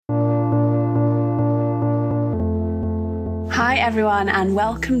Hi everyone, and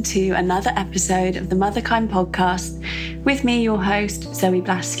welcome to another episode of the Motherkind podcast with me, your host, Zoe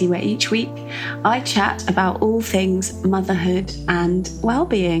Blaskey, where each week I chat about all things motherhood and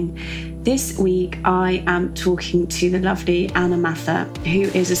well-being. This week I am talking to the lovely Anna Mathur, who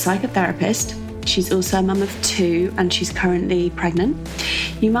is a psychotherapist. She's also a mum of two and she's currently pregnant.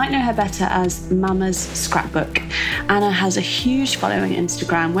 You might know her better as Mama's Scrapbook. Anna has a huge following on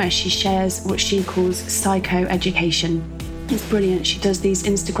Instagram where she shares what she calls psychoeducation. It's brilliant. She does these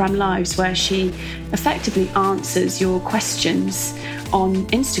Instagram lives where she effectively answers your questions on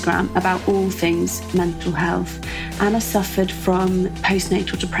Instagram about all things mental health. Anna suffered from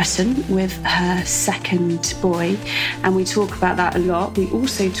postnatal depression with her second boy, and we talk about that a lot. We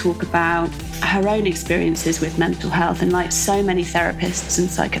also talk about her own experiences with mental health, and like so many therapists and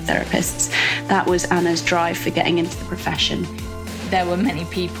psychotherapists, that was Anna's drive for getting into the profession. There were many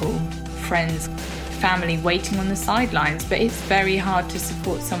people, friends, family waiting on the sidelines, but it's very hard to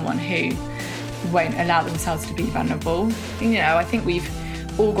support someone who won't allow themselves to be vulnerable. You know, I think we've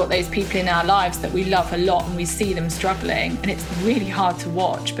all got those people in our lives that we love a lot and we see them struggling, and it's really hard to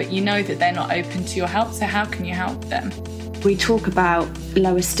watch, but you know that they're not open to your help, so how can you help them? We talk about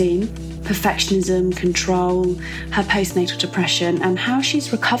low esteem, perfectionism, control, her postnatal depression, and how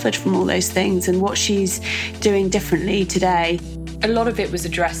she's recovered from all those things and what she's doing differently today. A lot of it was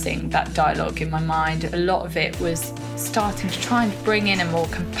addressing that dialogue in my mind. A lot of it was starting to try and bring in a more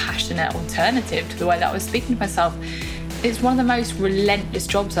compassionate alternative to the way that I was speaking to myself. It's one of the most relentless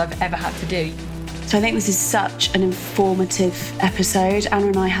jobs I've ever had to do. So I think this is such an informative episode. Anna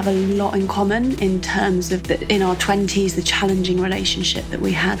and I have a lot in common in terms of in our 20s, the challenging relationship that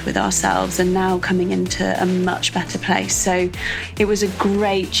we had with ourselves, and now coming into a much better place. So it was a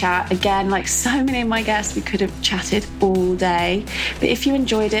great chat. Again, like so many of my guests, we could have chatted all day. But if you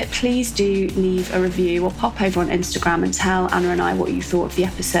enjoyed it, please do leave a review or pop over on Instagram and tell Anna and I what you thought of the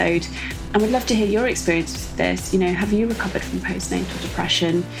episode. And we'd love to hear your experience with this. You know, have you recovered from postnatal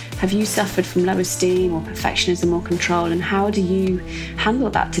depression? Have you suffered from low esteem or perfectionism or control? And how do you handle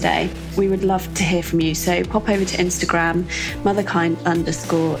that today? We would love to hear from you. So pop over to Instagram,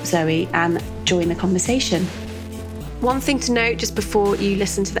 motherkind_Zoe, and join the conversation. One thing to note just before you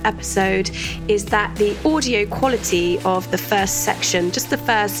listen to the episode is that the audio quality of the first section, just the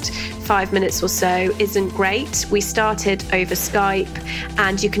first 5 minutes or so, isn't great. We started over Skype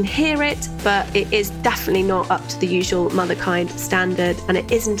and you can hear it, but it is definitely not up to the usual Motherkind standard, and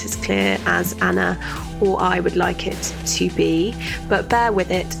it isn't as clear as Anna or I would like it to be. But bear with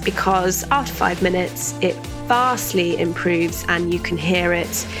it, because after 5 minutes, it vastly improves and you can hear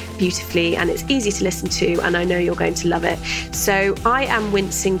it beautifully and it's easy to listen to, and I know you're going to love it. So I am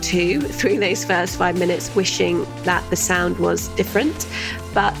wincing too through those first 5 minutes, wishing that the sound was different.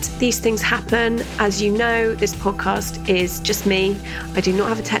 But these things happen. As you know, this podcast is just me. I do not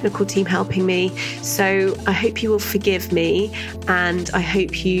have a technical team helping me. So I hope you will forgive me, and I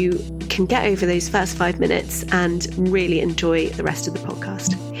hope you can get over those first 5 minutes and really enjoy the rest of the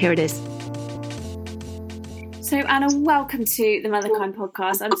podcast. Here it is. So Anna, welcome to the Motherkind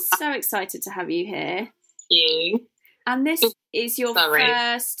podcast. I'm so excited to have you here. Thank you. And this is your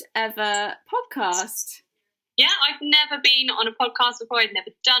first ever podcast. Yeah, I've never been on a podcast before. I've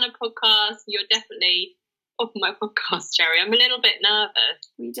never done a podcast. You're definitely off my podcast, Cherry. I'm a little bit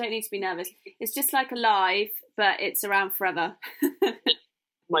nervous. You don't need to be nervous. It's just like a live, but it's around forever.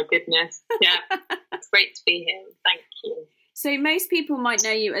 My goodness. Yeah, it's great to be here. Thank you. So most people might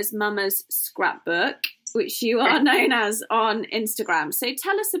know you as Mama's Scrapbook, which you are known as on Instagram. So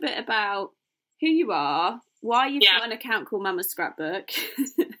tell us a bit about who you are, why you've got an account called Mama's Scrapbook.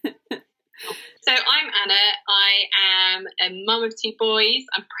 So I'm Anna. I am a mum of two boys.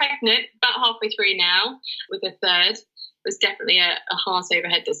 I'm pregnant, about halfway through now, with a third. It was definitely a heart over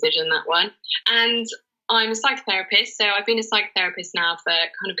head decision, that one. And I'm a psychotherapist. So I've been a psychotherapist now for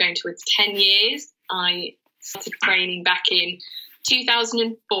kind of going towards 10 years. I started training back in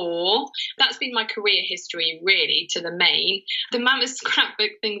 2004. That's been my career history, really, to the main. The Mama's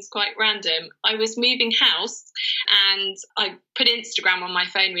Scrapbook thing's quite random. I was moving house and I put Instagram on my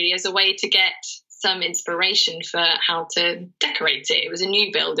phone really as a way to get some inspiration for how to decorate it. It was a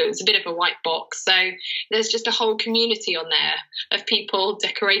new build. It was a bit of a white box. So there's just a whole community on there of people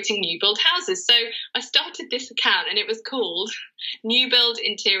decorating new build houses. So I started this account and it was called New Build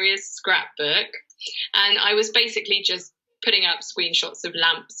Interiors Scrapbook. And I was basically just putting up screenshots of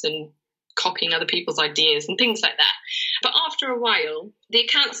lamps and copying other people's ideas and things like that. But after a while, the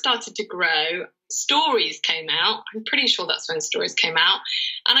account started to grow. Stories came out. I'm pretty sure that's when stories came out.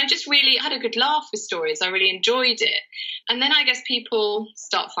 And I just really had a good laugh with stories. I really enjoyed it. And then I guess people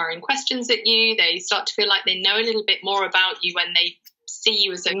start firing questions at you. They start to feel like they know a little bit more about you when they see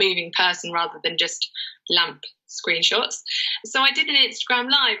you as a moving person rather than just lamp screenshots. So I did an Instagram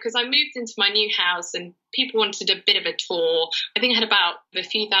live because I moved into my new house and people wanted a bit of a tour. I think I had about a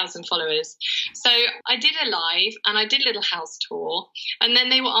few thousand followers. So I did a live and I did a little house tour. And then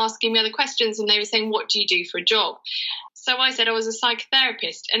they were asking me other questions and they were saying, what do you do for a job? So I said I was a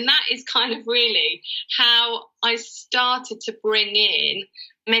psychotherapist. And that is kind of really how I started to bring in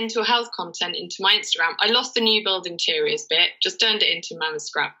mental health content into my Instagram. I lost the new build interiors bit, just turned it into Mama's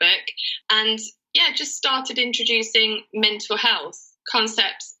scrapbook. And just started introducing mental health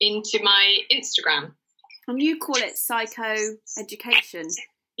concepts into my Instagram. And you call it psychoeducation.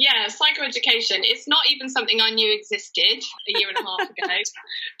 Yeah, psychoeducation. It's not even something I knew existed a year and a half ago,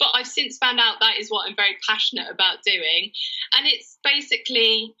 but I've since found out that is what I'm very passionate about doing. And it's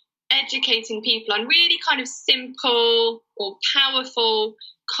basically educating people on really kind of simple or powerful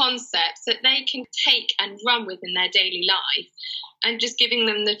concepts that they can take and run with in their daily life, and just giving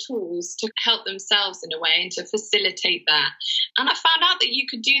them the tools to help themselves in a way and to facilitate that. And I found out that you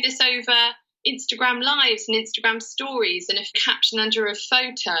could do this over Instagram lives and Instagram stories and a caption under a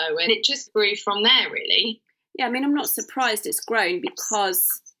photo, and it just grew from there, really. Yeah, I mean, I'm not surprised it's grown because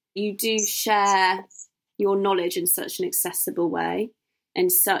you do share your knowledge in such an accessible way,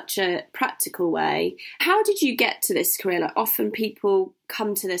 in such a practical way. How did you get to this career? Like, often people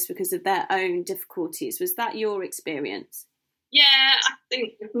come to this because of their own difficulties. Was that your experience? Yeah, I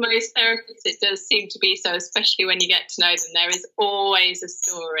think with most therapists it does seem to be so, especially when you get to know them. There is always a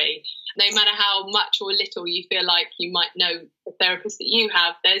story. No matter how much or little you feel like you might know the therapist that you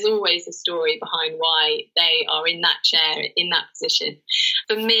have, there's always a story behind why they are in that chair, in that position.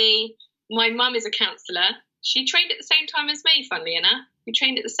 For me, my mum is a counsellor. She trained at the same time as me, funnily enough. We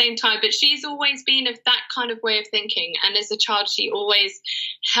trained at the same time, but she's always been of that kind of way of thinking. And as a child, she always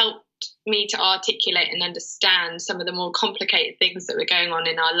helped me to articulate and understand some of the more complicated things that were going on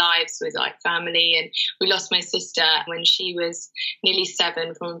in our lives with like family. And we lost my sister when she was nearly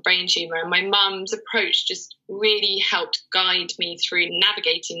 7 from a brain tumour. And my mum's approach just really helped guide me through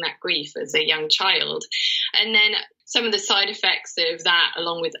navigating that grief as a young child. And then some of the side effects of that,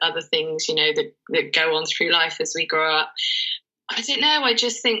 along with other things, you know, that go on through life as we grow up. I don't know, I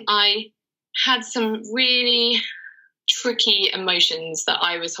just think I had some really tricky emotions that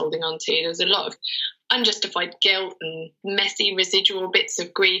I was holding on to. There was a lot of unjustified guilt and messy residual bits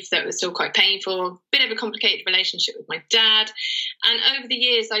of grief that were still quite painful, a bit of a complicated relationship with my dad. And over the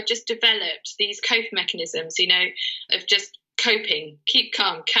years, I just developed these coping mechanisms, you know, of just coping, keep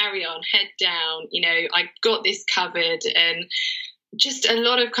calm, carry on, head down, you know, I got this covered, and just a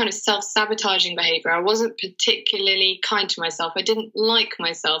lot of kind of self-sabotaging behaviour. I wasn't particularly kind to myself. I didn't like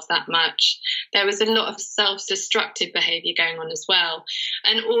myself that much. There was a lot of self-destructive behaviour going on as well.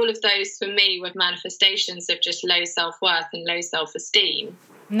 And all of those for me were manifestations of just low self-worth and low self-esteem.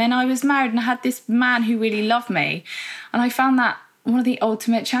 And then I was married and I had this man who really loved me. And I found that one of the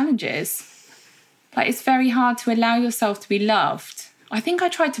ultimate challenges. Like, it's very hard to allow yourself to be loved. I think I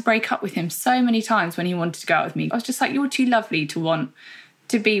tried to break up with him so many times when he wanted to go out with me. I was just like, you're too lovely to want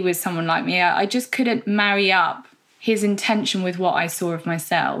to be with someone like me. I just couldn't marry up his intention with what I saw of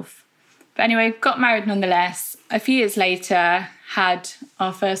myself. But anyway, got married nonetheless. A few years later, had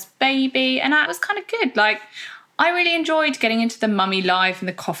our first baby, and that was kind of good. Like, I really enjoyed getting into the mummy life and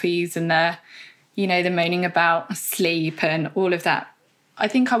the coffees and the, you know, the moaning about sleep and all of that. I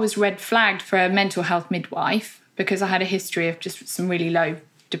think I was red flagged for a mental health midwife, because I had a history of just some really low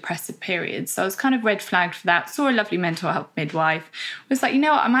depressive periods. So I was kind of red flagged for that. Saw a lovely mental health midwife. Was like, you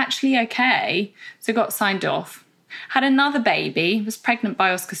know what, I'm actually okay. So got signed off. Had another baby. Was pregnant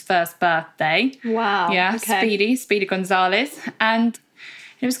by Oscar's first birthday. Wow. Yeah, okay. Speedy Gonzalez. And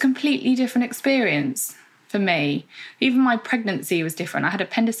it was a completely different experience for me. Even my pregnancy was different. I had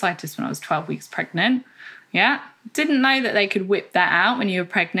appendicitis when I was 12 weeks pregnant. Yeah. Didn't know that they could whip that out when you were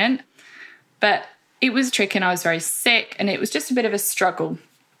pregnant. But it was tricky and I was very sick and it was just a bit of a struggle,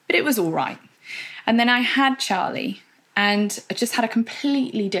 but it was all right. And then I had Charlie and I just had a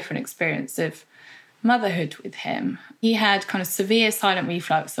completely different experience of motherhood with him. He had kind of severe silent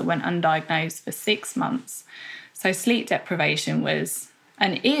reflux that went undiagnosed for 6 months. So sleep deprivation was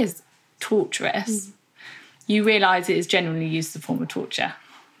and is torturous. Mm. You realise it is generally used as a form of torture.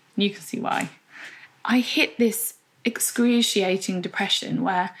 You can see why. I hit this excruciating depression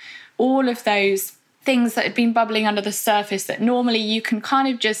where all of those things that had been bubbling under the surface that normally you can kind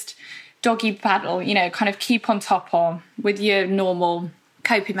of just doggy paddle, kind of keep on top of with your normal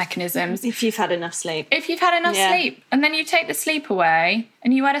coping mechanisms. If you've had enough sleep. Sleep. And then you take the sleep away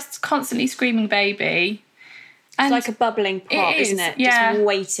and you had a constantly screaming baby. It's like a bubbling pot, isn't it? Yeah. Just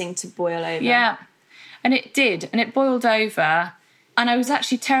waiting to boil over. Yeah. And it did. And it boiled over. And I was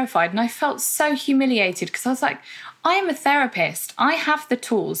actually terrified. And I felt so humiliated because I was like, I am a therapist. I have the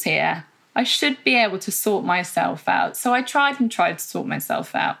tools here. I should be able to sort myself out. So I tried to sort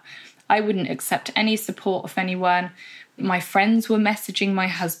myself out. I wouldn't accept any support of anyone. My friends were messaging my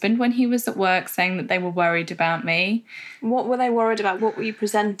husband when he was at work saying that they were worried about me. What were they worried about? What were you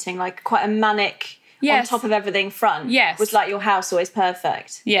presenting? Like quite a manic, on top of everything front? Yes. Was like your house always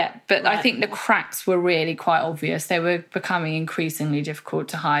perfect? Yeah, but right. I think the cracks were really quite obvious. They were becoming increasingly difficult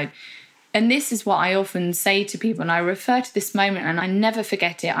to hide. And this is what I often say to people, and I refer to this moment, and I never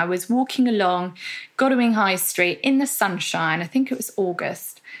forget it. I was walking along Godalming High Street in the sunshine. I think it was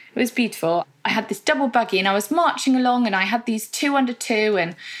August. It was beautiful. I had this double buggy and I was marching along and I had these 2 under 2,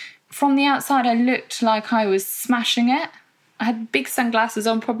 and from the outside I looked like I was smashing it. I had big sunglasses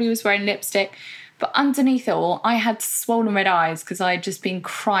on, probably was wearing lipstick, but underneath it all I had swollen red eyes because I had just been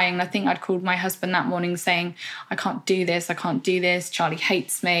crying. I think I'd called my husband that morning saying, I can't do this, Charlie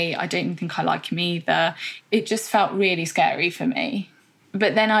hates me, I don't even think I like him either. It just felt really scary for me.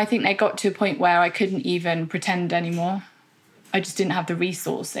 But then I think they got to a point where I couldn't even pretend anymore. I just didn't have the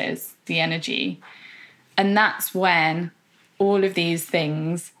resources, the energy. And that's when all of these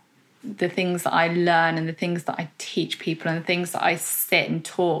things, the things that I learn and the things that I teach people and the things that I sit and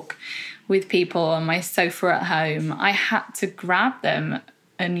talk with people on my sofa at home, I had to grab them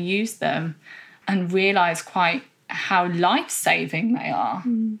and use them and realise quite how life-saving they are.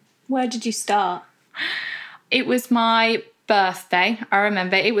 Where did you start? It was my birthday. I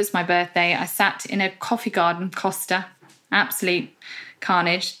remember it was my birthday. I sat in a coffee garden, Costa. Absolute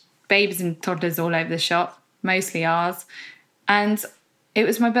carnage. Babies and toddlers all over the shop, mostly ours. And it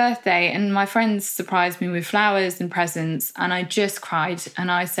was my birthday and my friends surprised me with flowers and presents, and I just cried and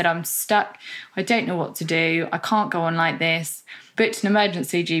I said, I'm stuck. I don't know what to do. I can't go on like this. Booked an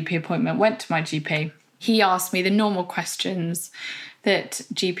emergency GP appointment, went to my GP. He asked me the normal questions that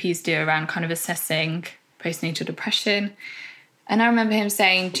GPs do around kind of assessing postnatal depression. And I remember him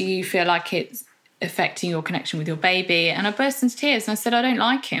saying, do you feel like it's affecting your connection with your baby? And I burst into tears and I said, I don't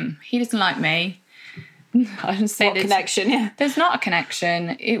like him. He doesn't like me. I didn't say what connection, yeah. There's not a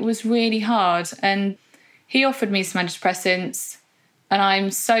connection. It was really hard. And he offered me some antidepressants and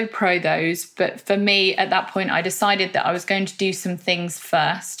I'm so pro those. But for me, at that point, I decided that I was going to do some things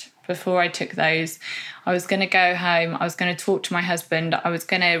first before I took those. I was going to go home. I was going to talk to my husband. I was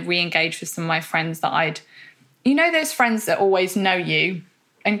going to re-engage with some of my friends that those friends that always know you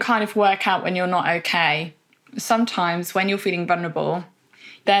and kind of work out when you're not okay. Sometimes when you're feeling vulnerable,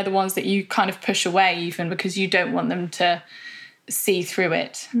 they're the ones that you kind of push away even because you don't want them to see through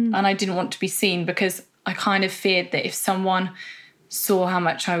it. And I didn't want to be seen because I kind of feared that if someone saw how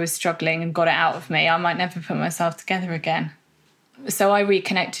much I was struggling and got it out of me, I might never put myself together again. So I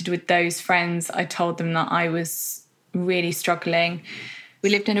reconnected with those friends. I told them that I was really struggling. We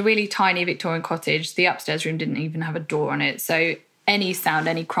lived in a really tiny Victorian cottage. The upstairs room didn't even have a door on it. So any sound,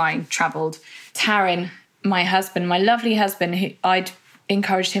 any crying travelled. Taryn, my husband, my lovely husband, I'd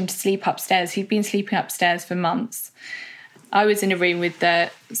encouraged him to sleep upstairs. He'd been sleeping upstairs for months. I was in a room with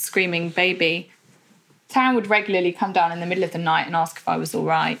the screaming baby. Taryn would regularly come down in the middle of the night and ask if I was all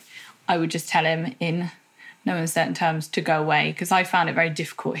right. I would just tell him in no uncertain terms to go away because I found it very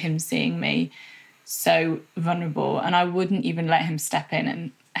difficult, him seeing me so vulnerable, and I wouldn't even let him step in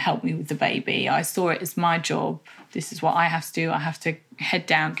and help me with the baby. I saw it as my job. This is what I have to do. I have to head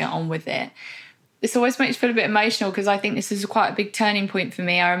down, get on with it. This always makes me feel a bit emotional because I think this is quite a big turning point for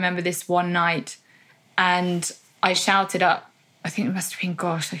me. I remember this one night and I shouted up, I think it must have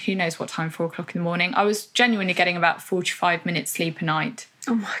been, who knows what time, 4 o'clock in the morning. I was genuinely getting about 45 minutes sleep a night.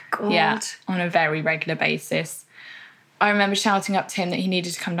 Oh my God. Yeah, on a very regular basis. I remember shouting up to him that he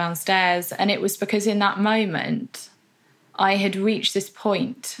needed to come downstairs, and it was because in that moment I had reached this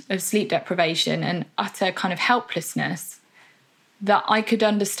point of sleep deprivation and utter kind of helplessness that I could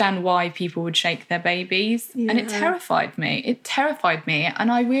understand why people would shake their babies. Yeah. And it terrified me.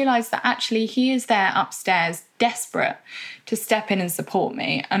 And I realised that actually he is there upstairs desperate to step in and support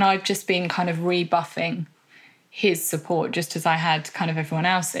me, and I've just been kind of rebuffing his support just as I had kind of everyone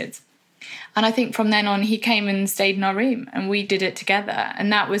else's. And I think from then on, he came and stayed in our room and we did it together.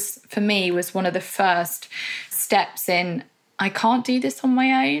 And that was, for me, was one of the first steps in, I can't do this on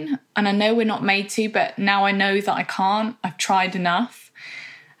my own. And I know we're not made to, but now I know that I can't. I've tried enough.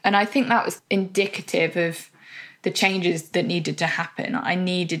 And I think that was indicative of the changes that needed to happen. I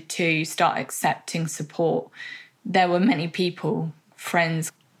needed to start accepting support. There were many people,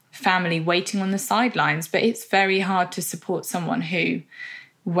 friends, family waiting on the sidelines, but it's very hard to support someone who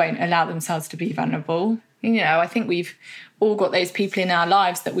won't allow themselves to be vulnerable. You know, I think we've all got those people in our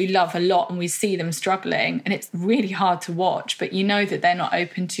lives that we love a lot and we see them struggling, and it's really hard to watch, but you know that they're not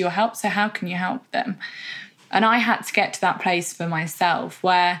open to your help, so how can you help them? And I had to get to that place for myself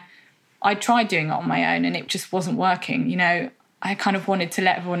where I tried doing it on my own and it just wasn't working. You know, I kind of wanted to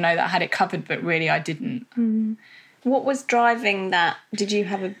let everyone know that I had it covered, but really I didn't. Mm. What was driving that? Did you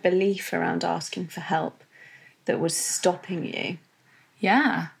have a belief around asking for help that was stopping you?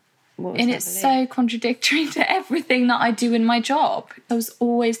 Yeah. And it's so contradictory to everything that I do in my job. I was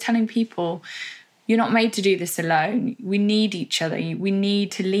always telling people, you're not made to do this alone. We need each other. We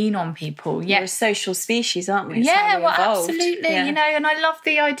need to lean on people. Yeah. We're a social species, aren't we? It's yeah, well, absolutely. Yeah. You know, and I love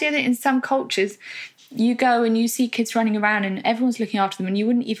the idea that in some cultures, you go and you see kids running around and everyone's looking after them and you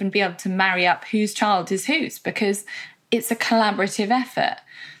wouldn't even be able to marry up whose child is whose because it's a collaborative effort.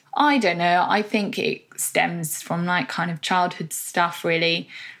 I don't know. I think it stems from like kind of childhood stuff, really,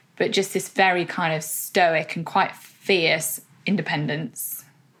 but just this very kind of stoic and quite fierce independence.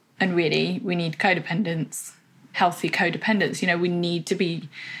 And really, we need codependence, healthy codependence. You know, we need to be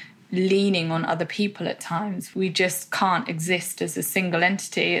leaning on other people at times. We just can't exist as a single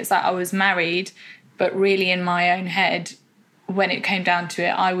entity. It's like I was married, but really in my own head, when it came down to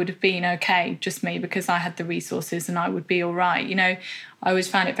it, I would have been okay, just me, because I had the resources and I would be all right. You know, I always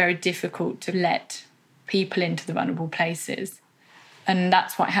found it very difficult to let people into the vulnerable places. And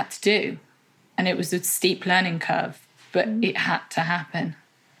that's what I had to do. And it was a steep learning curve, but it had to happen.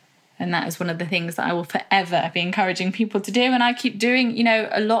 And that is one of the things that I will forever be encouraging people to do. And I keep doing, you know,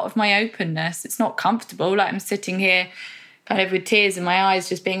 a lot of my openness. It's not comfortable. Like I'm sitting here kind of with tears in my eyes,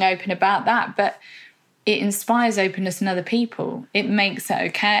 just being open about that. But it inspires openness in other people. It makes it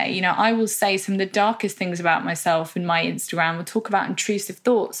okay. You know, I will say some of the darkest things about myself in my Instagram. We'll talk about intrusive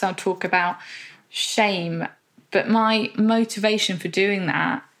thoughts. I'll talk about shame. But my motivation for doing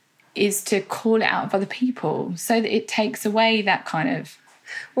that is to call it out of other people so that it takes away that kind of...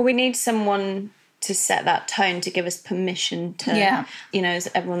 Well, we need someone to set that tone, to give us permission to, you know, as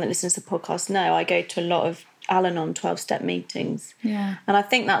everyone that listens to the podcast know, I go to a lot of Al-Anon 12-step meetings. Yeah. And I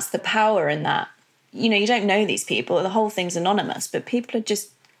think that's the power in that. You know, you don't know these people. The whole thing's anonymous, but people are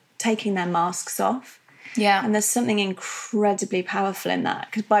just taking their masks off. Yeah. And there's something incredibly powerful in that.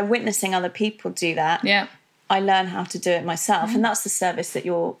 Because by witnessing other people do that, I learn how to do it myself. And that's the service that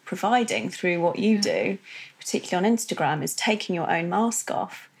you're providing through what you do, particularly on Instagram, is taking your own mask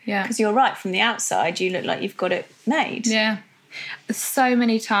off. Yeah. Because you're right, from the outside, you look like you've got it made. Yeah. So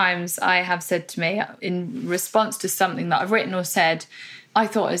many times I have said to me, in response to something that I've written or said, I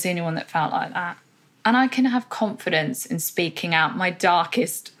thought I was the only one that felt like that. And I can have confidence in speaking out my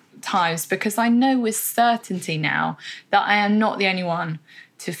darkest times because I know with certainty now that I am not the only one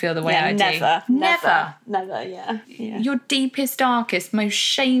to feel the way I do. Never, yeah. Your deepest, darkest, most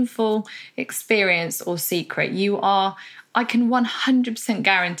shameful experience or secret, you are, I can 100%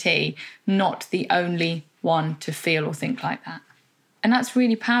 guarantee, not the only one to feel or think like that. And that's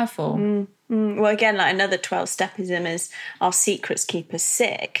really powerful. Well, again, like another 12-stepism is our secrets keep us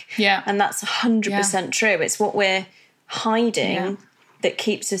sick. Yeah. And that's 100% true. It's what we're hiding that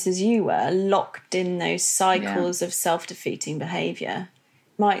keeps us, as you were, locked in those cycles of self-defeating behaviour.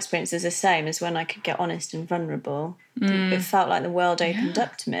 My experience is the same as when I could get honest and vulnerable. It felt like the world opened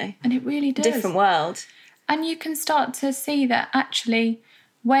up to me. And it really does. Different world. And you can start to see that actually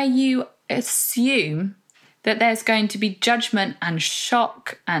where you assume that there's going to be judgment and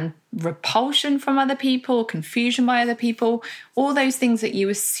shock and repulsion from other people, confusion by other people, all those things that you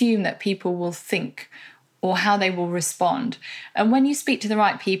assume that people will think or how they will respond. And when you speak to the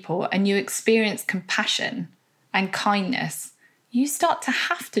right people and you experience compassion and kindness, you start to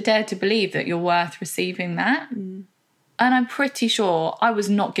have to dare to believe that you're worth receiving that. And I'm pretty sure I was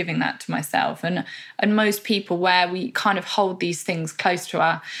not giving that to myself. And most people, where we kind of hold these things close to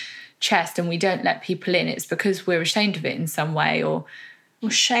our chest and we don't let people in, it's because we're ashamed of it in some way. Or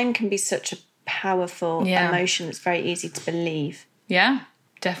well, shame can be such a powerful emotion that's very easy to believe. Yeah,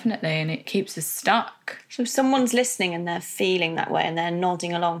 definitely. And it keeps us stuck. So if someone's listening and they're feeling that way and they're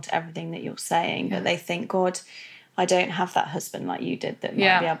nodding along to everything that you're saying, but they think, God, I don't have that husband like you did that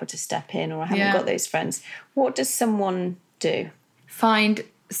might be able to step in, or I haven't got those friends. What does someone do? Find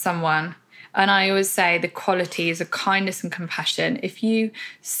someone. And I always say the qualities of kindness and compassion. If you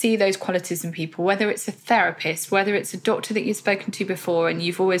see those qualities in people, whether it's a therapist, whether it's a doctor that you've spoken to before and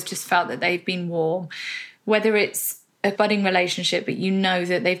you've always just felt that they've been warm, whether it's a budding relationship, but you know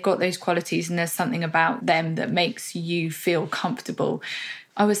that they've got those qualities and there's something about them that makes you feel comfortable,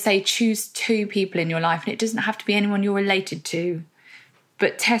 I would say choose 2 people in your life, and it doesn't have to be anyone you're related to,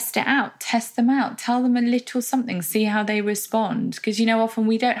 but test it out, test them out, tell them a little something, see how they respond. Because, often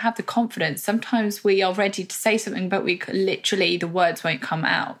we don't have the confidence. Sometimes we are ready to say something, but the words won't come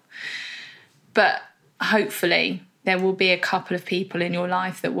out. But hopefully there will be a couple of people in your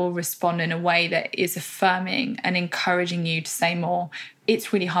life that will respond in a way that is affirming and encouraging you to say more.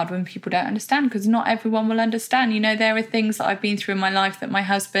 It's really hard when people don't understand, because not everyone will understand. There are things that I've been through in my life that my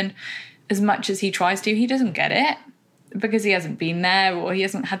husband, as much as he tries to, he doesn't get it because he hasn't been there or he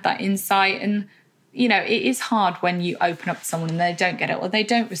hasn't had that insight. And, it is hard when you open up to someone and they don't get it or they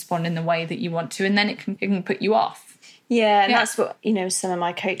don't respond in the way that you want to, and then it can put you off. Yeah, and that's what, some of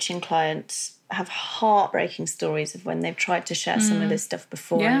my coaching clients have heartbreaking stories of when they've tried to share some of this stuff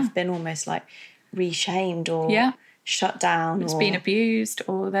before and have been almost like reshamed or shut down. It's been abused,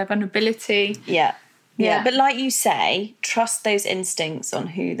 or their vulnerability. Yeah. But like you say, trust those instincts on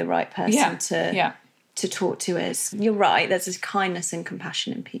who the right person to talk to is. You're right, there's this kindness and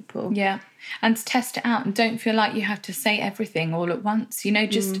compassion in people. Yeah, and to test it out, and don't feel like you have to say everything all at once.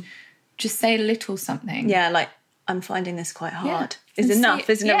 Just say a little something. Yeah, like, I'm finding this quite hard. Is enough,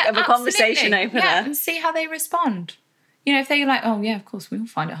 isn't it? Of a conversation opener. Yeah, and see how they respond. If they're like, oh, yeah, of course, we all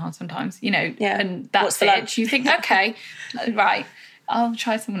find it hard sometimes, and that's it. You think, okay, right, I'll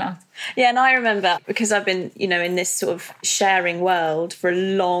try someone else. Yeah, and I remember, because I've been, in this sort of sharing world for a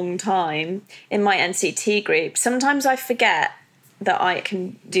long time in my NCT group, sometimes I forget that I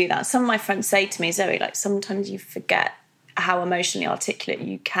can do that. Some of my friends say to me, Zoe, like, sometimes you forget how emotionally articulate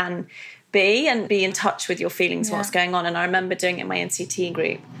you can be and be in touch with your feelings, what's going on. And I remember doing it in my NCT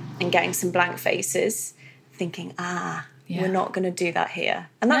group and getting some blank faces, thinking, we're not going to do that here.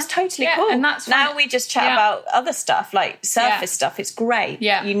 And that's totally cool. And that's now we just chat about other stuff, like surface stuff. It's great.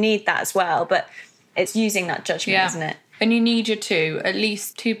 Yeah. You need that as well. But it's using that judgment, isn't it? And you need at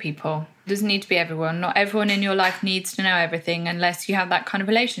least 2 people. It doesn't need to be everyone. Not everyone in your life needs to know everything unless you have that kind of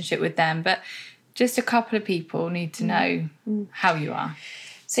relationship with them. But just a couple of people need to know how you are.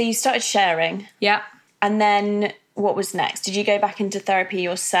 So you started sharing. Yeah. And then what was next? Did you go back into therapy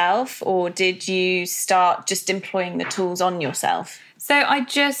yourself, or did you start just employing the tools on yourself? So I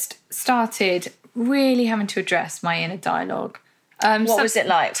just started really having to address my inner dialogue. What was it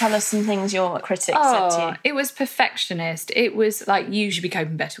like? Tell us some things your critics said to you. It was perfectionist. It was like, you should be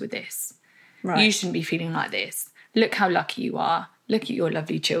coping better with this. Right. You shouldn't be feeling like this. Look how lucky you are. Look at your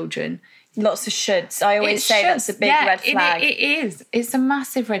lovely children. Lots of shoulds. I always say that's a big red flag. It is. It's a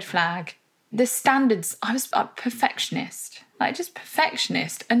massive red flag. The standards, I was a perfectionist. Just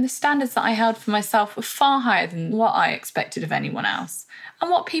perfectionist. And the standards that I held for myself were far higher than what I expected of anyone else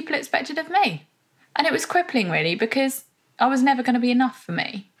and what people expected of me. And it was crippling, really, because I was never going to be enough for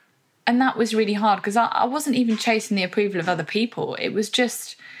me. And that was really hard, because I wasn't even chasing the approval of other people. It was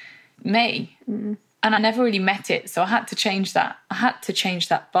just me. And I never really met it. So I had to change that. I had to change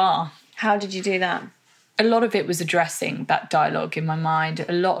that bar. How did you do that? A lot of it was addressing that dialogue in my mind.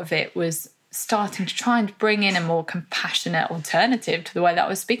 A lot of it was starting to try and bring in a more compassionate alternative to the way that I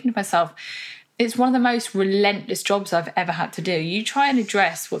was speaking to myself. It's one of the most relentless jobs I've ever had to do. You try and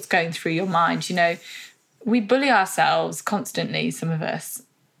address what's going through your mind. We bully ourselves constantly, some of us,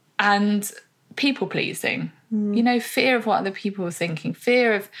 and people pleasing. Fear of what other people are thinking,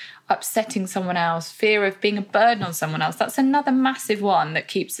 fear of upsetting someone else, fear of being a burden on someone else. That's another massive one that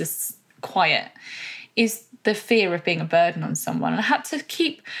keeps us quiet, is the fear of being a burden on someone. And I had to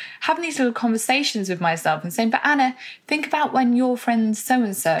keep having these little conversations with myself and saying, but Anna, think about when your friend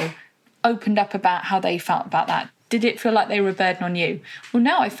so-and-so opened up about how they felt about that. Did it feel like they were a burden on you? Well,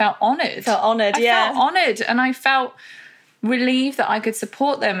 no, I felt honoured. I felt honoured, and I felt relieved that I could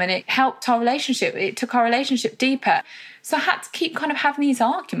support them, and it helped our relationship. It took our relationship deeper. So I had to keep kind of having these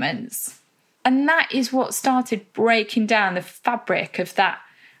arguments. And that is what started breaking down the fabric of that.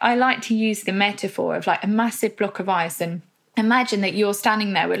 I like to use the metaphor of like a massive block of ice, and imagine that you're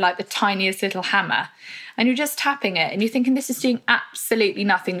standing there with like the tiniest little hammer and you're just tapping it and you're thinking, this is doing absolutely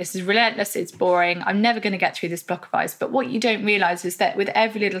nothing. This is relentless. It's boring. I'm never going to get through this block of ice. But what you don't realise is that with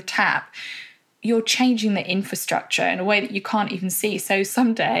every little tap, you're changing the infrastructure in a way that you can't even see. So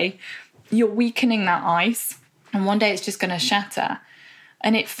someday you're weakening that ice and one day it's just going to shatter.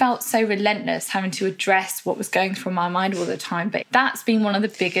 And it felt so relentless having to address what was going through my mind all the time. But that's been one of the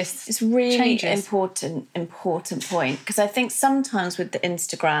biggest It's really changes. important point. Because I think sometimes with the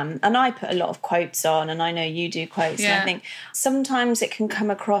Instagram, and I put a lot of quotes on, and I know you do quotes, and I think sometimes it can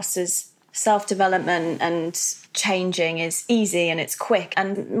come across as self-development and changing is easy and it's quick.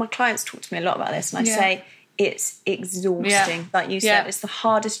 And my clients talk to me a lot about this, and I say, it's exhausting. Like you said, it's the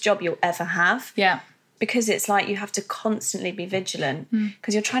hardest job you'll ever have. Yeah. Because it's like you have to constantly be vigilant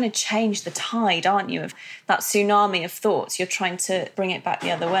because you're trying to change the tide, aren't you, of that tsunami of thoughts. You're trying to bring it back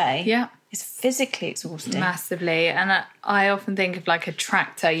the other way. Yeah. It's physically exhausting. Massively. And I often think of like a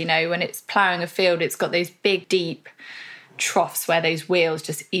tractor, you know, when it's ploughing a field, it's got those big, deep troughs where those wheels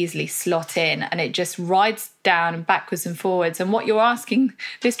just easily slot in, and it just rides down and backwards and forwards. And what you're asking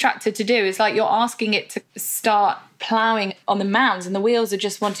this tractor to do is like you're asking it to start ploughing on the mounds, and the wheels are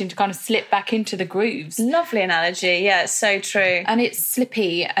just wanting to kind of slip back into the grooves. Lovely analogy. Yeah, it's so true. And it's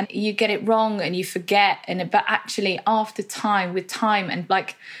slippy and you get it wrong and you forget. But actually after time, with time and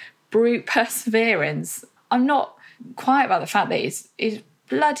like brute perseverance, I'm not quiet about the fact that it's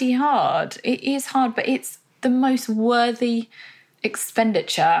bloody hard. It is hard, but it's the most worthy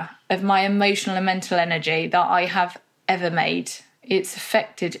expenditure of my emotional and mental energy that I have ever made. It's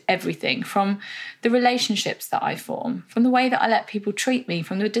affected everything, from the relationships that I form, from the way that I let people treat me,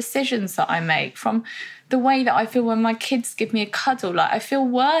 from the decisions that I make, from the way that I feel when my kids give me a cuddle. Like, I feel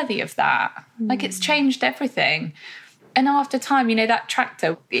worthy of that. Like, it's changed everything. And after time, you know, that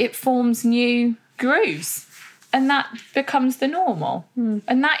tractor, it forms new grooves. And that becomes the normal.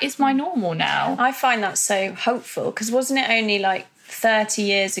 And that is my normal now. I find that so hopeful, because wasn't it only like 30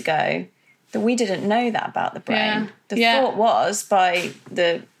 years ago that we didn't know that about the brain? The thought was by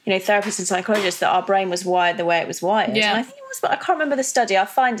the therapists and psychologists that our brain was wired the way it was wired. And I think it was, but I can't remember the study. I'll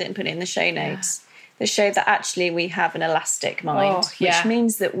find it and put it in the show notes. That showed that actually we have an elastic mind, which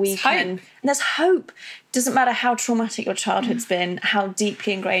means that we can... And there's hope. Doesn't matter how traumatic your childhood's been, how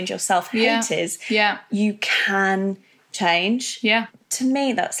deeply ingrained your self-hate is, you can change. Yeah. To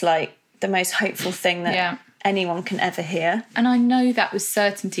me, that's like the most hopeful thing that anyone can ever hear. And I know that with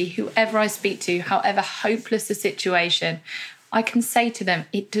certainty. Whoever I speak to, however hopeless the situation, I can say to them,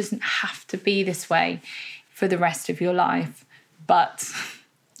 it doesn't have to be this way for the rest of your life. But...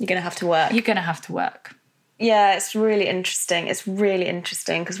 You're going to have to work. You're going to have to work. Yeah, it's really interesting. It's really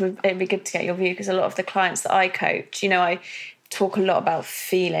interesting because it'd be good to get your view, because a lot of the clients that I coach, you know, I talk a lot about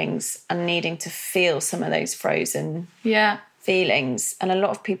feelings and needing to feel some of those frozen feelings. And a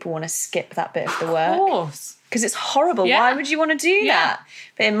lot of people want to skip that bit of the work. Of course. Because it's horrible. Yeah. Why would you want to do that?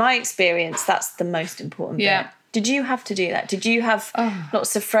 But in my experience, that's the most important bit. Did you have to do that? Did you have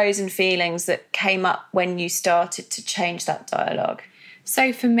lots of frozen feelings that came up when you started to change that dialogue?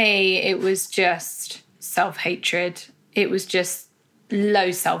 So for me, it was just self-hatred. It was just low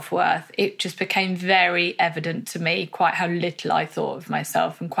self-worth. It just became very evident to me quite how little I thought of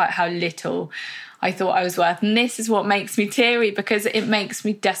myself and quite how little I thought I was worth. And this is what makes me teary, because it makes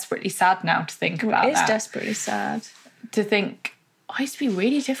me desperately sad now to think about that. It is desperately sad. To think, I used to be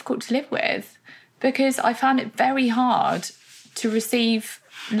really difficult to live with, because I found it very hard to receive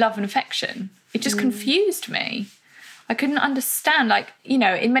love and affection. It just confused me. I couldn't understand, like, you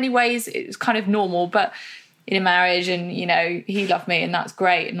know, in many ways it was kind of normal, but in a marriage, and, you know, he loved me and that's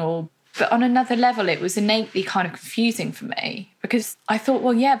great and all. But on another level, it was innately kind of confusing for me, because I thought,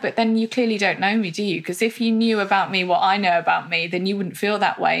 well, yeah, but then you clearly don't know me, do you? Because if you knew about me what I know about me, then you wouldn't feel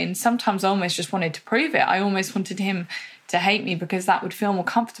that way. And sometimes I almost just wanted to prove it. I almost wanted him to hate me, because that would feel more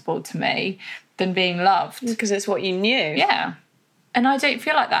comfortable to me than being loved. Because it's what you knew. Yeah. And I don't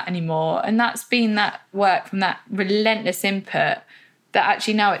feel like that anymore. And that's been that work from that relentless input that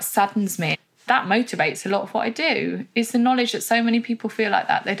actually now it saddens me. That motivates a lot of what I do, is the knowledge that so many people feel like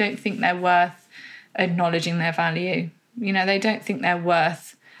that. They don't think they're worth acknowledging their value. You know, they don't think they're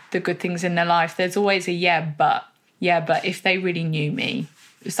worth the good things in their life. There's always a yeah, but if they really knew me.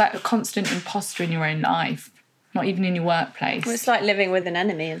 It's like a constant imposter in your own life, not even in your workplace. Well, it's like living with an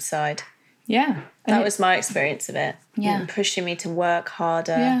enemy inside. Yeah. That was my experience of it. Yeah. And pushing me to work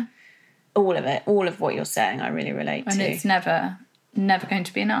harder. Yeah. All of it. All of what you're saying, I really relate to. And it's never going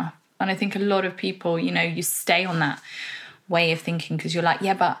to be enough. And I think a lot of people, you know, you stay on that way of thinking because you're like,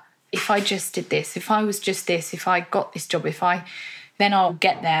 yeah, but if I just did this, if I was just this, if I got this job, then I'll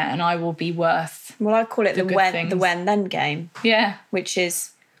get there and I will be worth. Well, I call it the when then game. Yeah. Which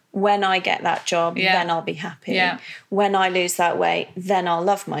is, when I get that job, then I'll be happy. Yeah. When I lose that weight, then I'll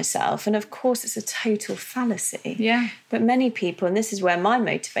love myself. And of course, it's a total fallacy. Yeah. But many people, and this is where my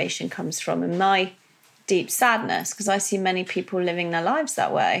motivation comes from and my deep sadness, because I see many people living their lives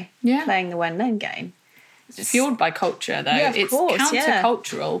that way, playing the when-then game. It's fueled by culture, though. Yeah, of course,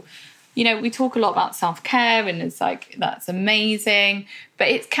 countercultural. You know, we talk a lot about self-care and it's like, that's amazing, but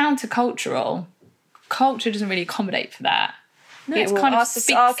it's countercultural. Culture doesn't really accommodate for that. No, it's kind of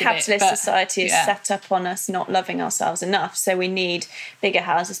our capitalist society is set up on us not loving ourselves enough. So we need bigger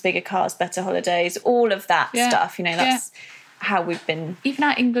houses, bigger cars, better holidays, all of that stuff. You know, that's how we've been. Even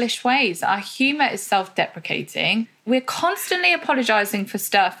our English ways, our humour is self-deprecating. We're constantly apologising for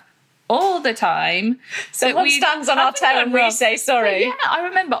stuff all the time. Someone stands on our toe and we say sorry. But yeah, I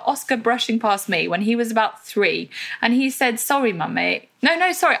remember Oscar brushing past me when he was about 3 and he said, sorry, mummy.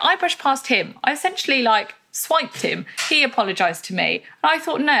 No, sorry, I brushed past him. I essentially swiped him. He apologised to me. And I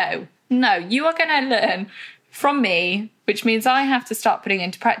thought, no, you are going to learn from me, which means I have to start putting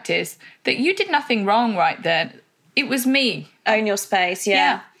into practice that you did nothing wrong right then. It was me. Own your space,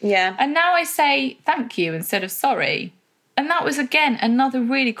 yeah. And now I say thank you instead of sorry. And that was, again, another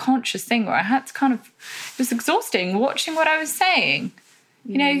really conscious thing where I had to it was exhausting watching what I was saying.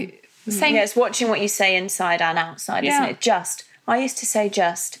 Saying... Yeah, it's watching what you say inside and outside, isn't it? I used to say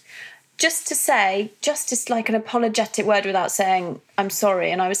just is like an apologetic word without saying I'm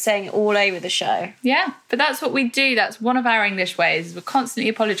sorry, and I was saying it all over the show. Yeah, but that's what we do. That's one of our English ways. We're constantly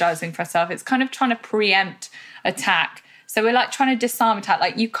apologising for ourselves. It's kind of trying to preempt attack. So we're trying to disarm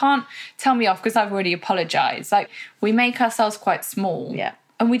attack. You can't tell me off because I've already apologised. We make ourselves quite small. Yeah.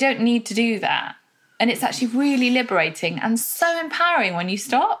 And we don't need to do that. And it's actually really liberating and so empowering when you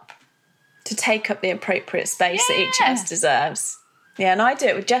stop. To take up the appropriate space that each of us deserves. Yeah, and I do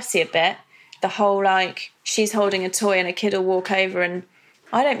it with Jessie a bit. The whole, she's holding a toy and a kid will walk over and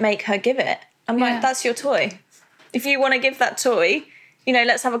I don't make her give it. I'm like, that's your toy. If you want to give that toy,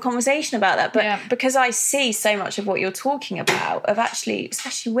 let's have a conversation about that. But because I see so much of what you're talking about, of actually,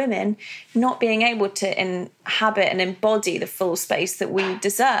 especially women, not being able to inhabit and embody the full space that we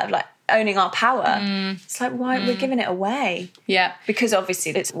deserve, owning our power. It's why we're giving it away. Yeah. Because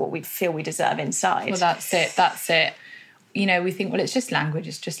obviously that's what we feel we deserve inside. Well, that's it. We think, it's just language,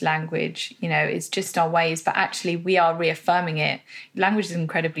 it's just our ways, but actually we are reaffirming it. Language is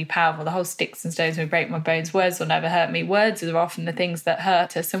incredibly powerful. The whole sticks and stones will break my bones, words will never hurt me. Words are often the things that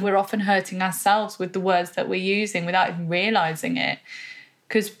hurt us, and we're often hurting ourselves with the words that we're using without even realising it.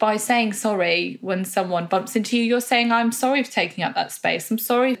 Because by saying sorry when someone bumps into you, you're saying, I'm sorry for taking up that space. I'm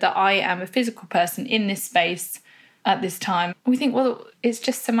sorry that I am a physical person in this space at this time. We think, it's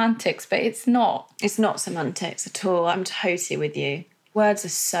just semantics, but it's not. It's not semantics at all. I'm totally with you. Words are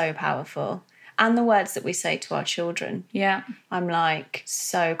so powerful. And the words that we say to our children. Yeah. I'm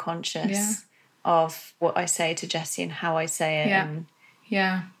so conscious of what I say to Jessie and how I say it.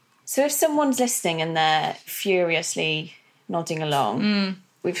 Yeah. So if someone's listening and they're furiously nodding along,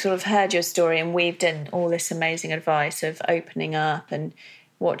 we've sort of heard your story and weaved in all this amazing advice of opening up and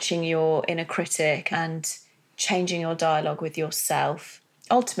watching your inner critic and changing your dialogue with yourself,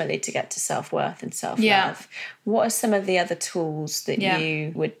 ultimately to get to self-worth and self-love. Yeah. What are some of the other tools that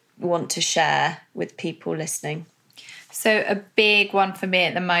you would want to share with people listening? So a big one for me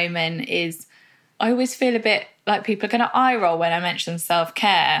at the moment is I always feel a bit like people are going to eye roll when I mention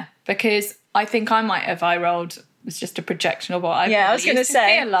self-care, because I think I might have eye rolled. It's just a projection of what I was going to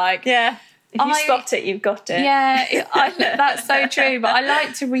say. Feel like. Yeah. If you spot it, you've got it. Yeah, that's so true. But I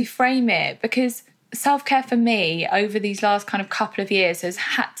like to reframe it, because self-care for me over these last kind of couple of years has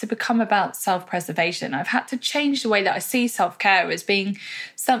had to become about self-preservation. I've had to change the way that I see self-care as being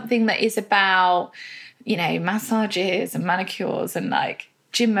something that is about, massages and manicures and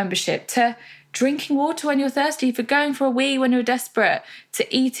gym membership, to drinking water when you're thirsty, for going for a wee when you're desperate,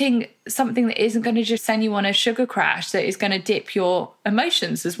 to eating something that isn't going to just send you on a sugar crash, that is going to dip your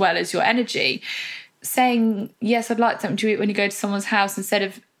emotions as well as your energy. Saying, yes, I'd like something to eat when you go to someone's house instead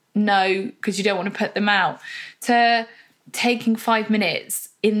of no, because you don't want to put them out. To taking 5 minutes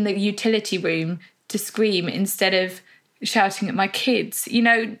in the utility room to scream instead of shouting at my kids,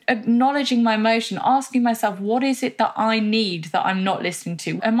 acknowledging my emotion, asking myself, what is it that I need that I'm not listening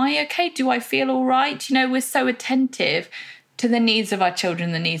to? Am I okay? Do I feel all right? We're so attentive to the needs of our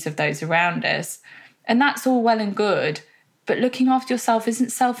children, the needs of those around us. And that's all well and good. But looking after yourself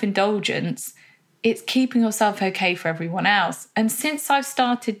isn't self-indulgence. It's keeping yourself okay for everyone else. And since I've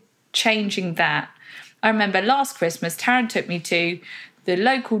started changing that, I remember last Christmas, Taryn took me to the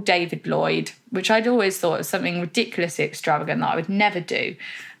local David Lloyd, which I'd always thought was something ridiculously extravagant that I would never do.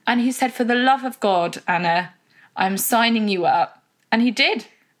 And he said, for the love of God, Anna, I'm signing you up. And he did.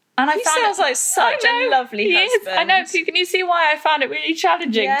 And he sounds like such a lovely husband. I know. Can you see why I found it really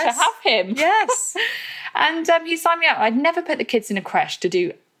challenging to have him? Yes. And he signed me up. I'd never put the kids in a creche to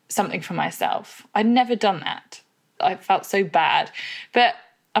do something for myself. I'd never done that. I felt so bad. But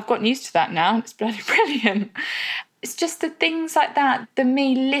I've gotten used to that now. It's bloody brilliant. It's just the things like that, the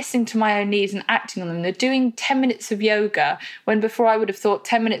me listening to my own needs and acting on them. They're doing 10 minutes of yoga when before I would have thought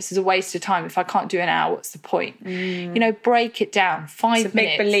 10 minutes is a waste of time. If I can't do an hour, what's the point? Break it down. 5 minutes. It's a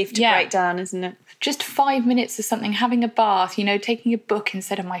big belief to break down, isn't it? Just 5 minutes of something, having a bath, taking a book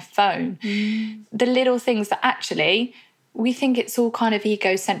instead of my phone. The little things that actually we think it's all kind of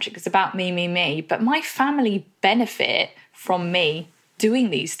egocentric. It's about me, me, me. But my family benefit from me doing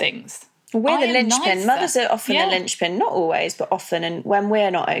these things. We're the linchpin. Nicer. Mothers are often the linchpin, not always, but often. And when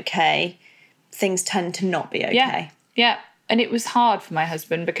we're not okay, things tend to not be okay. Yeah. And it was hard for my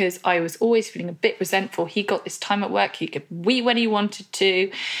husband because I was always feeling a bit resentful. He got this time at work. He could wee when he wanted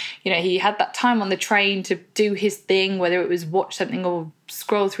to. You know, he had that time on the train to do his thing, whether it was watch something or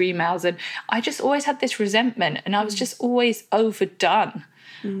scroll through emails. And I just always had this resentment, and I was just always overdone.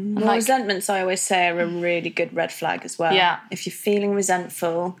 Well, resentments, I always say, are a really good red flag as well. Yeah. If you're feeling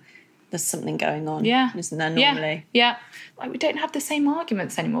resentful, there's something going on, isn't there, normally? Yeah. Like, we don't have the same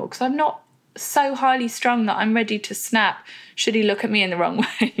arguments anymore because I'm not so highly strung that I'm ready to snap should he look at me in the wrong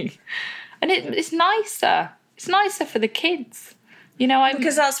way. And it's nicer. It's nicer for the kids. You know,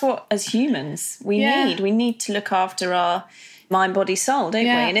 because that's what, as humans, we need. We need to look after our mind, body, soul, don't we?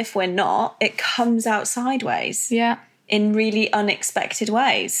 And if we're not, it comes out sideways. Yeah. In really unexpected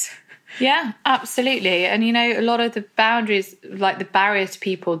ways. Yeah, absolutely. And, you know, a lot of the boundaries, like the barrier to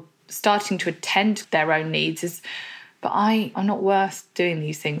people starting to attend to their own needs is, but I'm not worth doing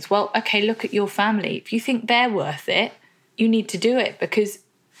these things. Well, okay, look at your family. If you think they're worth it, you need to do it, because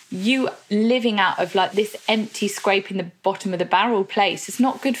you living out of like this empty, scraping the bottom of the barrel place is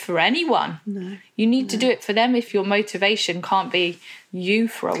not good for anyone. No. You need to do it for them if your motivation can't be you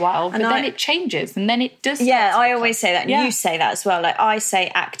for a while. But then it changes, and then it does. Yeah, I always say that, and you say that as well. Like, I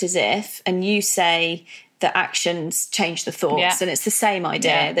say act as if, and you say that actions change the thoughts. And it's the same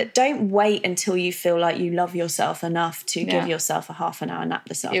idea, that don't wait until you feel like you love yourself enough to give yourself a half an hour nap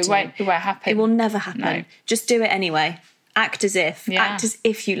this afternoon. It won't happen. It will never happen. No. Just do it anyway. Act as if. Act as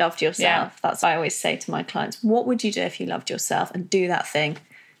if you loved yourself. That's what I always say to my clients. What would you do if you loved yourself? And do that thing.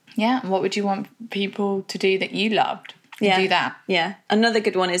 Yeah. And what would you want people to do that you loved? Do that. Yeah. Another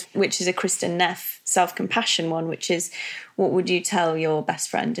good one is, which is a Kristen Neff self-compassion one, which is, what would you tell your best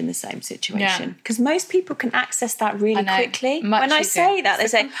friend in the same situation? Because most people can access that really quickly. When I say that, they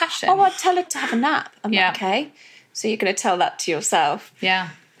say, oh, I'd tell her to have a nap. I'm like, okay. So you're going to tell that to yourself. Yeah.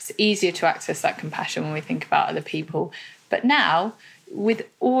 It's easier to access that compassion when we think about other people. But now, with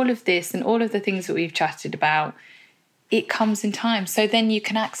all of this and all of the things that we've chatted about, it comes in time. So then you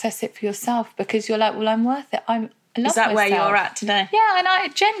can access it for yourself, because you're like, well, I'm worth it. Is that where you're at today? Yeah, and I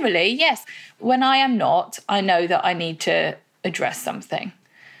generally, yes. When I am not, I know that I need to address something.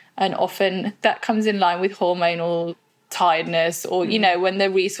 And often that comes in line with hormonal tiredness, or, you know, when the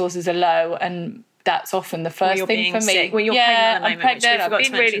resources are low, and that's often the first thing for me. Sick. Well, you're pregnant at the moment. I'm pregnant. I've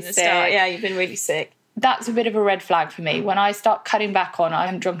been really sick. Yeah, you've been really sick. That's a bit of a red flag for me. When I start cutting back on, I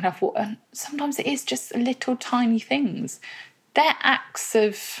haven't drunk enough water. And sometimes it is just little tiny things. They're acts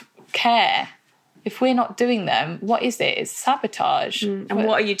of care. If we're not doing them, what is it? It's sabotage. And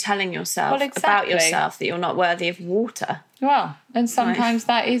what are you telling yourself about yourself, that you're not worthy of water? Well, and sometimes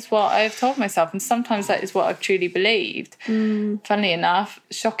that is what I've told myself, and sometimes that is what I've truly believed. Funnily enough,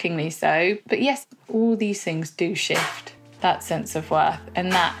 shockingly so. But yes, all these things do shift that sense of worth,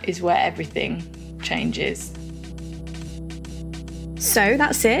 and that is where everything changes. So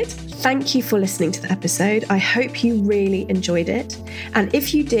that's it. Thank you for listening to the episode. I hope you really enjoyed it. And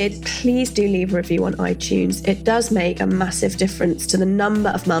if you did, please do leave a review on iTunes. It does make a massive difference to the number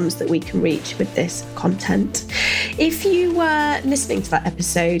of mums that we can reach with this content. If you were listening to that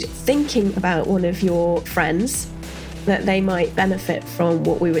episode thinking about one of your friends that they might benefit from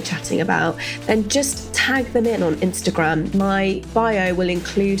what we were chatting about, then just tag them in on Instagram. My bio will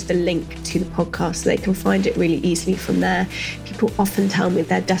include the link to the podcast so they can find it really easily from there. People often tell me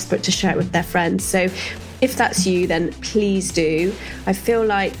they're desperate to share it with their friends. So if that's you, then please do. I feel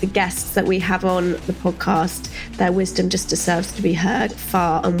like the guests that we have on the podcast, their wisdom just deserves to be heard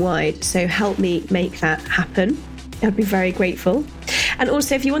far and wide. So help me make that happen. I'd be very grateful. And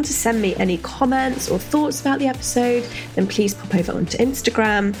also, if you want to send me any comments or thoughts about the episode, then please pop over onto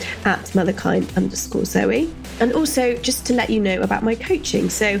Instagram at motherkind_Zoe. And also, just to let you know about my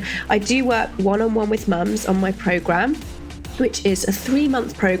coaching. So I do work one-on-one with mums on my programme, which is a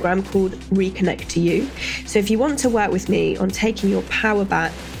 3-month program called Reconnect to You. So if you want to work with me on taking your power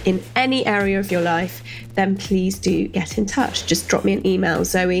back in any area of your life, then please do get in touch. Just drop me an email,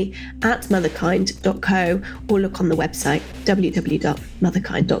 zoe@motherkind.co, or look on the website,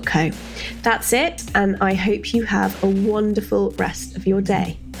 www.motherkind.co. That's it, and I hope you have a wonderful rest of your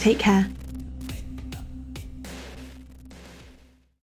day. Take care.